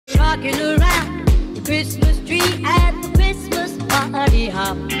rocking around the Christmas tree at the Christmas party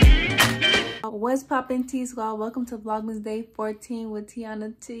hop. What's poppin', T Squad? Welcome to Vlogmas Day 14 with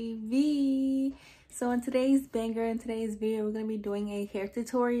Tiana TV. So in today's video, we're gonna be doing a hair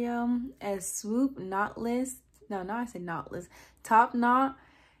tutorial as Swoop knotless. No, I said knotless. Top knot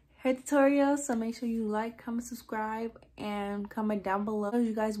hair tutorial. So make sure you like, comment, subscribe, and comment down below what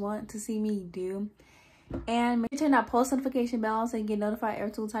you guys want to see me do. And make sure to turn that post notification bell so you get notified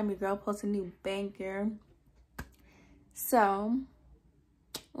every single time your girl posts a new banger. So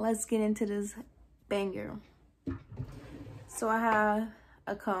let's get into this banger. So I have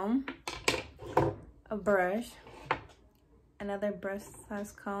a comb, a brush, another brush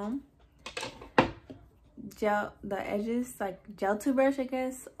size comb, gel, the edges, like gel toothbrush, I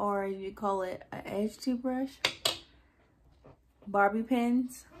guess, or you call it an edge toothbrush, Barbie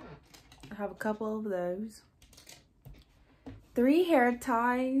pins. I have a couple of those, 3 hair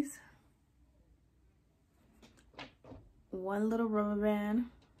ties, 1 little rubber band,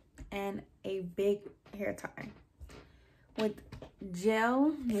 and a big hair tie with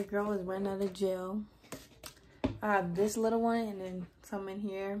gel. Your girl is running out of gel. I have this little one and then some in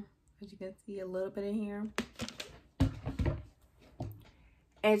here, as you can see, a little bit in here.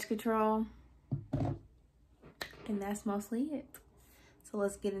 Edge control, and that's mostly it. So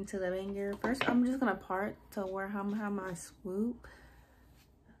let's get into the banger. First, I'm just gonna part to where I have my swoop.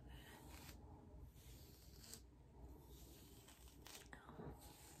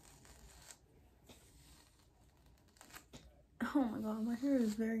 Oh my god, my hair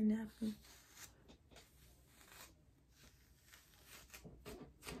is very nappy.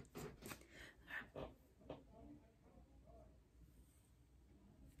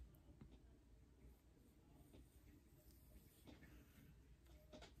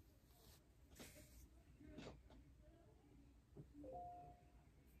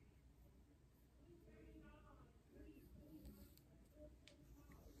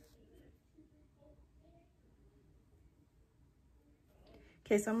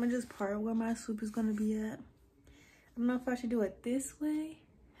 Okay, so I'm gonna just part where my swoop is gonna be at. I don't know if I should do it this way.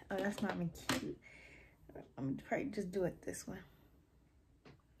 Oh, that's not me cute. I'm gonna probably just do it this way.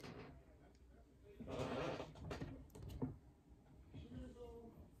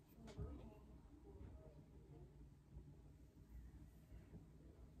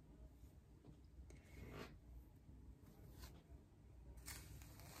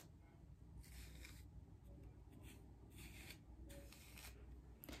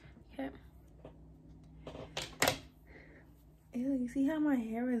 Okay. Ew, you see how my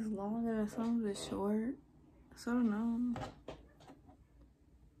hair is long and some of it short? So I don't know.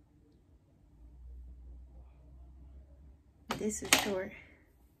 This is short.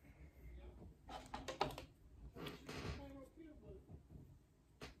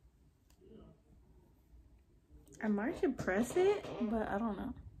 I might should press it, but I don't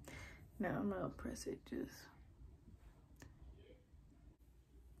know. No, I'm not gonna press it, just.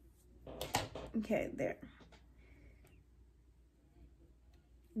 Okay, there.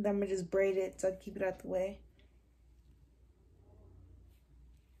 Then I'm gonna just braid it so I keep it out the way.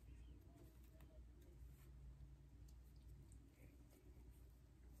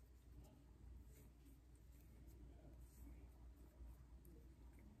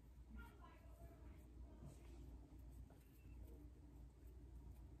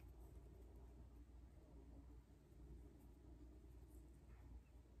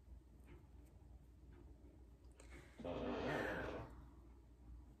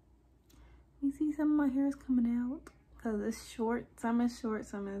 You see some of my hair is coming out because it's short. Some is short,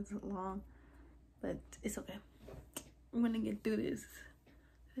 some is long, but it's okay. I'm gonna get through this.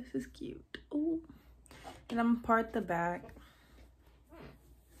 This is cute. Oh, and I'm gonna part the back.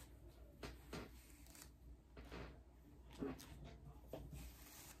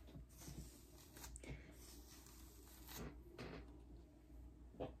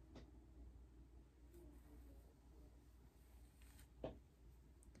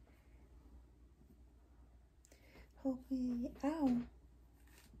 Hopefully, ow.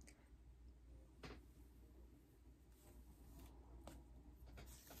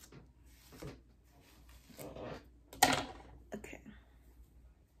 Okay.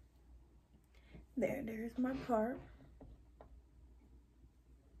 There's my part.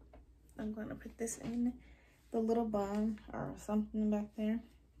 I'm gonna put this in the little bun or something back there.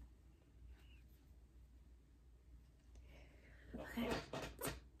 Okay.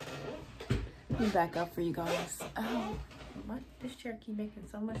 Let me back up for you guys. Oh, what? This chair keep making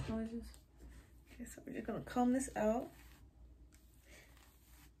so much noises. Okay, so we're just gonna comb this out.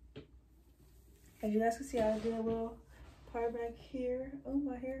 As you guys can see, I did a little part back here. Oh,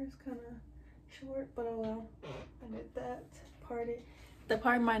 my hair is kind of short, but oh well. I did that. Parted. The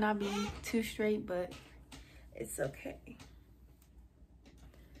part might not be too straight, but it's okay.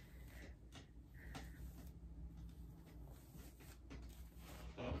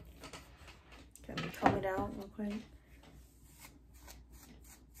 Let me comb it out real quick.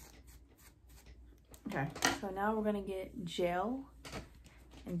 Okay, so now we're gonna get gel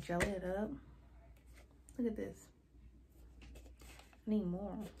and gel it up. Look at this. I need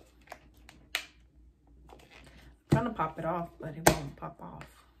more. I'm trying to pop it off, but it won't pop off.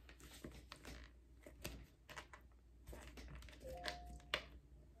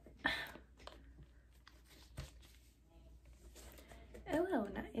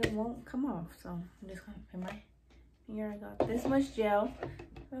 It won't come off, so I'm just gonna put my finger. I got this much gel.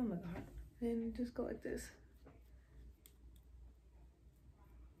 Oh my god. Then just go like this.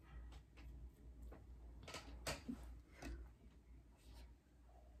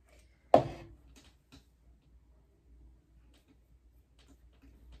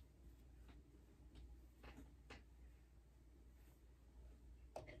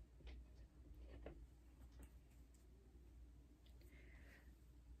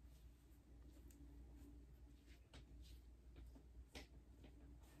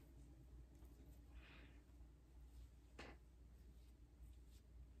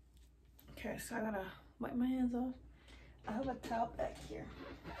 Okay, so I gotta wipe my hands off. I have a towel back here.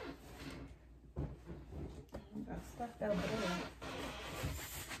 I got stuff out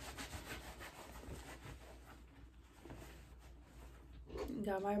there.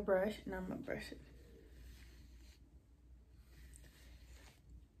 Got my brush, and I'm gonna brush it.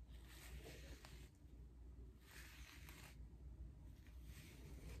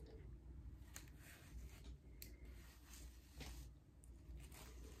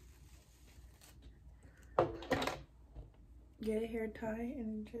 Get a hair tie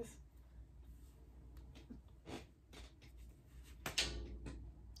and just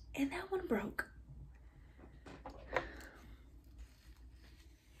and that one broke.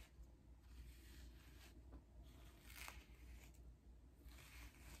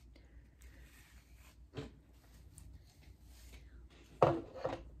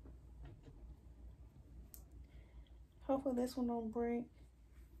 Hopefully this one don't break.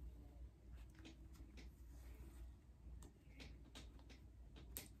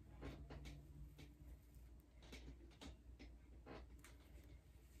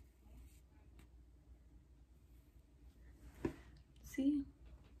 See?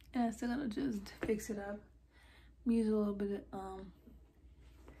 And I'm still gonna just fix it up. Use a little bit of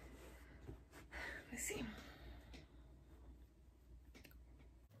let's see.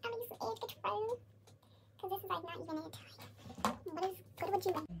 I'm gonna use the edge control because this is like not even in time. What would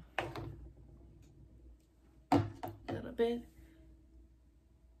you like? A little bit.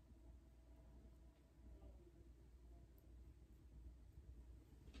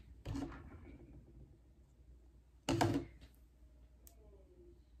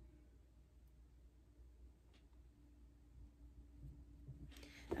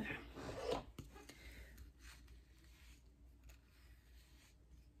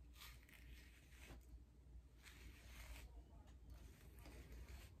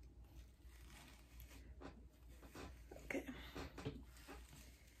 Okay.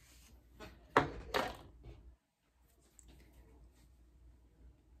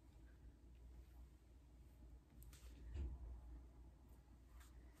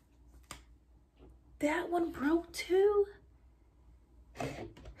 That one broke too.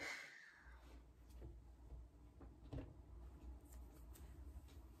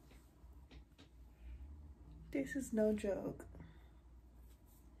 This is no joke.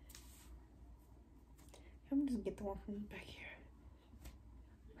 I'm just get the one from back here.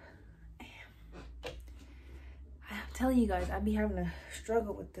 I'm telling you guys, I be having a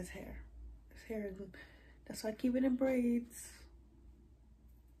struggle with this hair. This hair is, that's why I keep it in braids.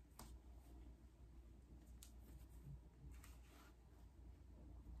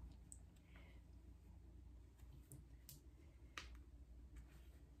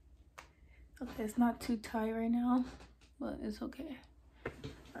 Okay, it's not too tight right now, but it's okay.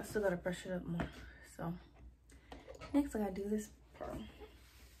 I still gotta brush it up more. So next I gotta do this part.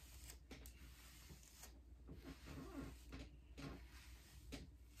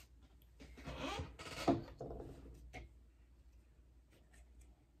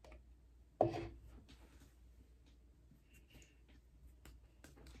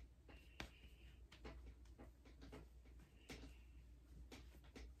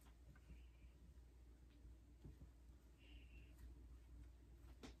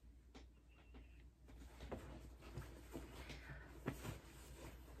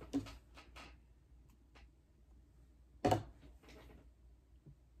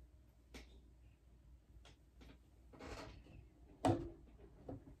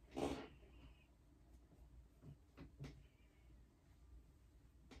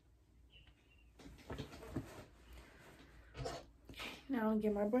 Now I'll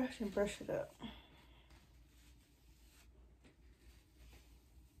get my brush and brush it up.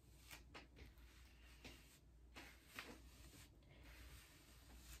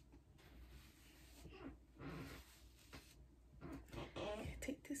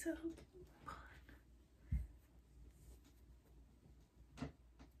 Take this out.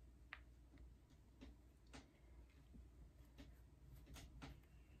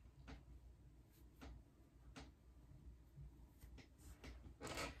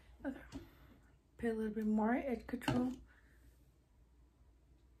 Okay. Put a little bit more edge control.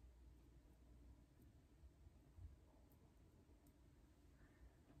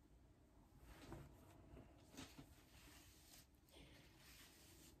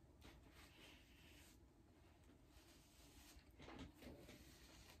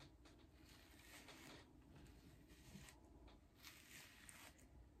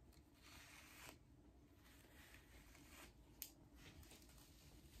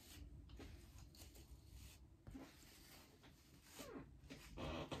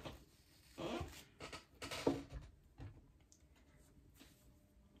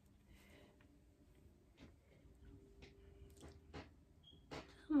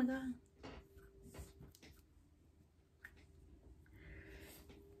 Oh my god.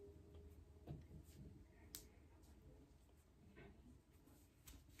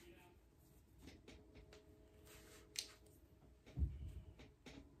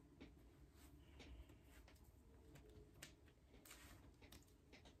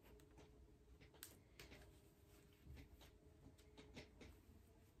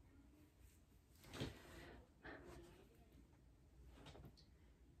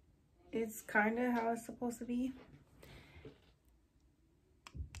 It's kind of how it's supposed to be.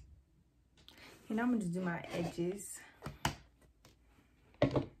 And I'm gonna just do my edges.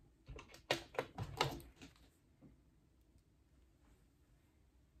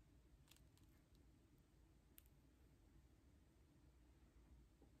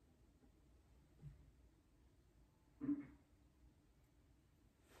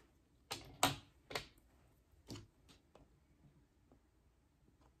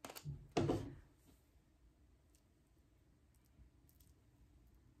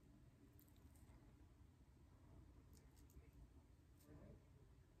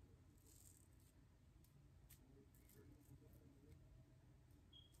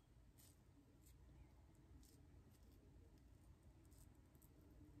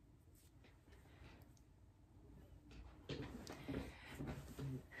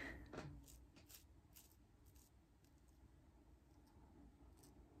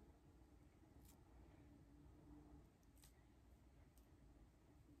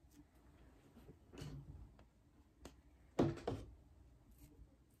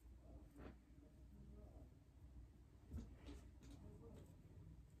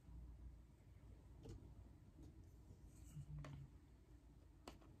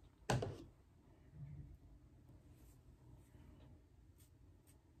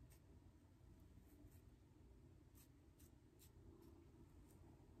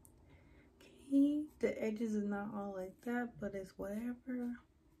 Okay, the edges is not all like that, but it's whatever.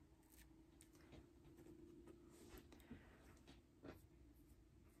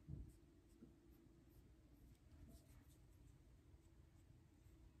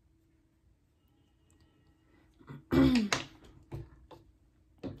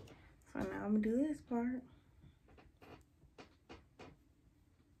 So now I'm gonna do this part.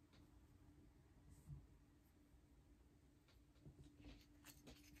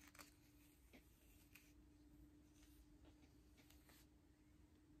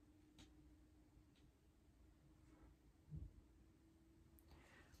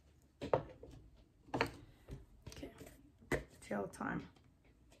 Okay, tail time.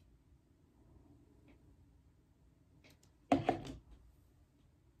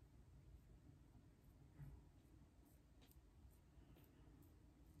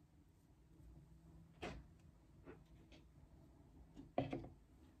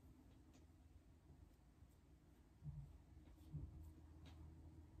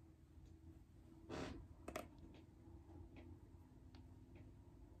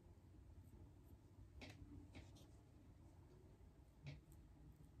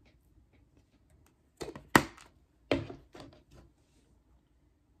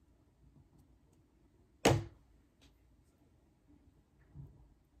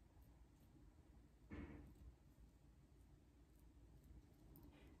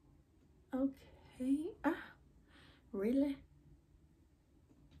 Okay. Ah, really?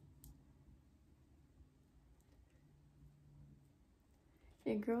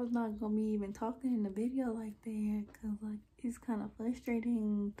 Your girl's not gonna be even talking in the video like that, cause like it's kind of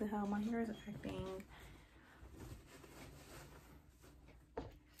frustrating to how my hair is acting.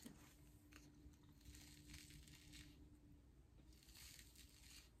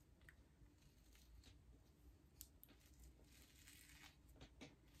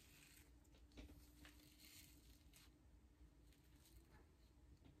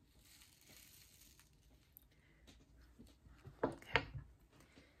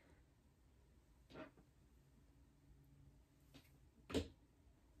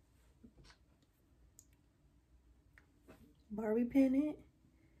 Barbie pin it.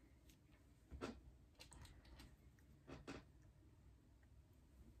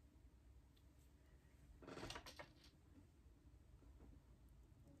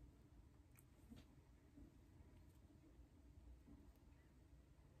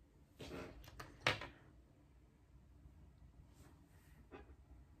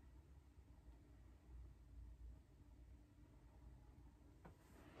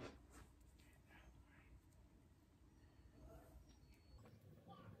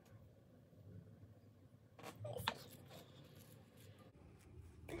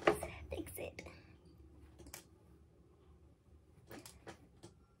 Fix it.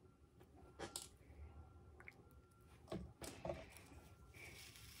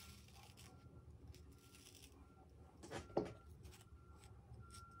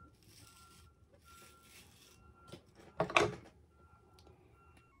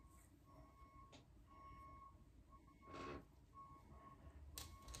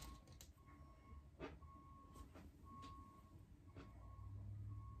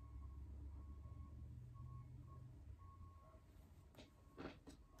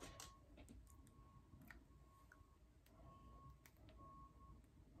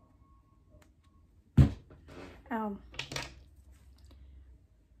 Ow.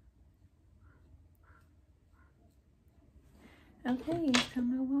 Okay, it's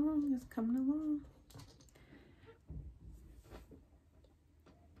coming along. It's coming along.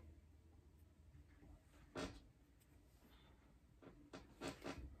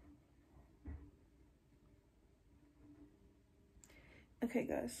 Okay,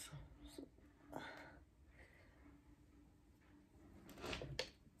 guys.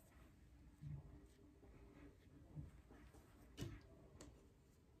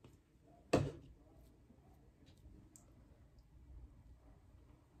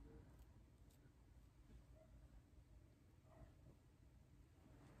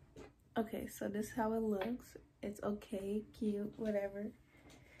 Okay, so this is how it looks. It's okay, cute, whatever.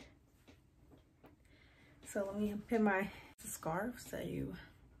 So let me put my scarf. So you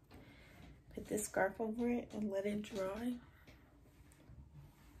put this scarf over it and let it dry.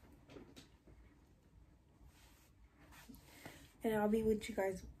 And I'll be with you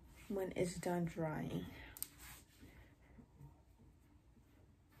guys when it's done drying.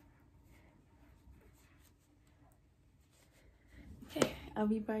 Okay, I'll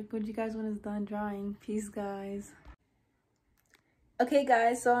be back with you guys when it's done drying. Peace, guys. Okay,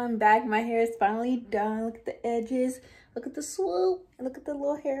 guys, so I'm back. My hair is finally done. Look at the edges. Look at the swoop. And look at the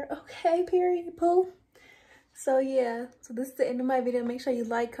little hair. Okay, period, poo. So, yeah. So, this is the end of my video. Make sure you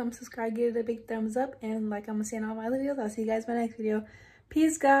like, comment, subscribe, give it a big thumbs up. And like I'm going to say in all my other videos, I'll see you guys in my next video.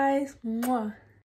 Peace, guys. Mwah.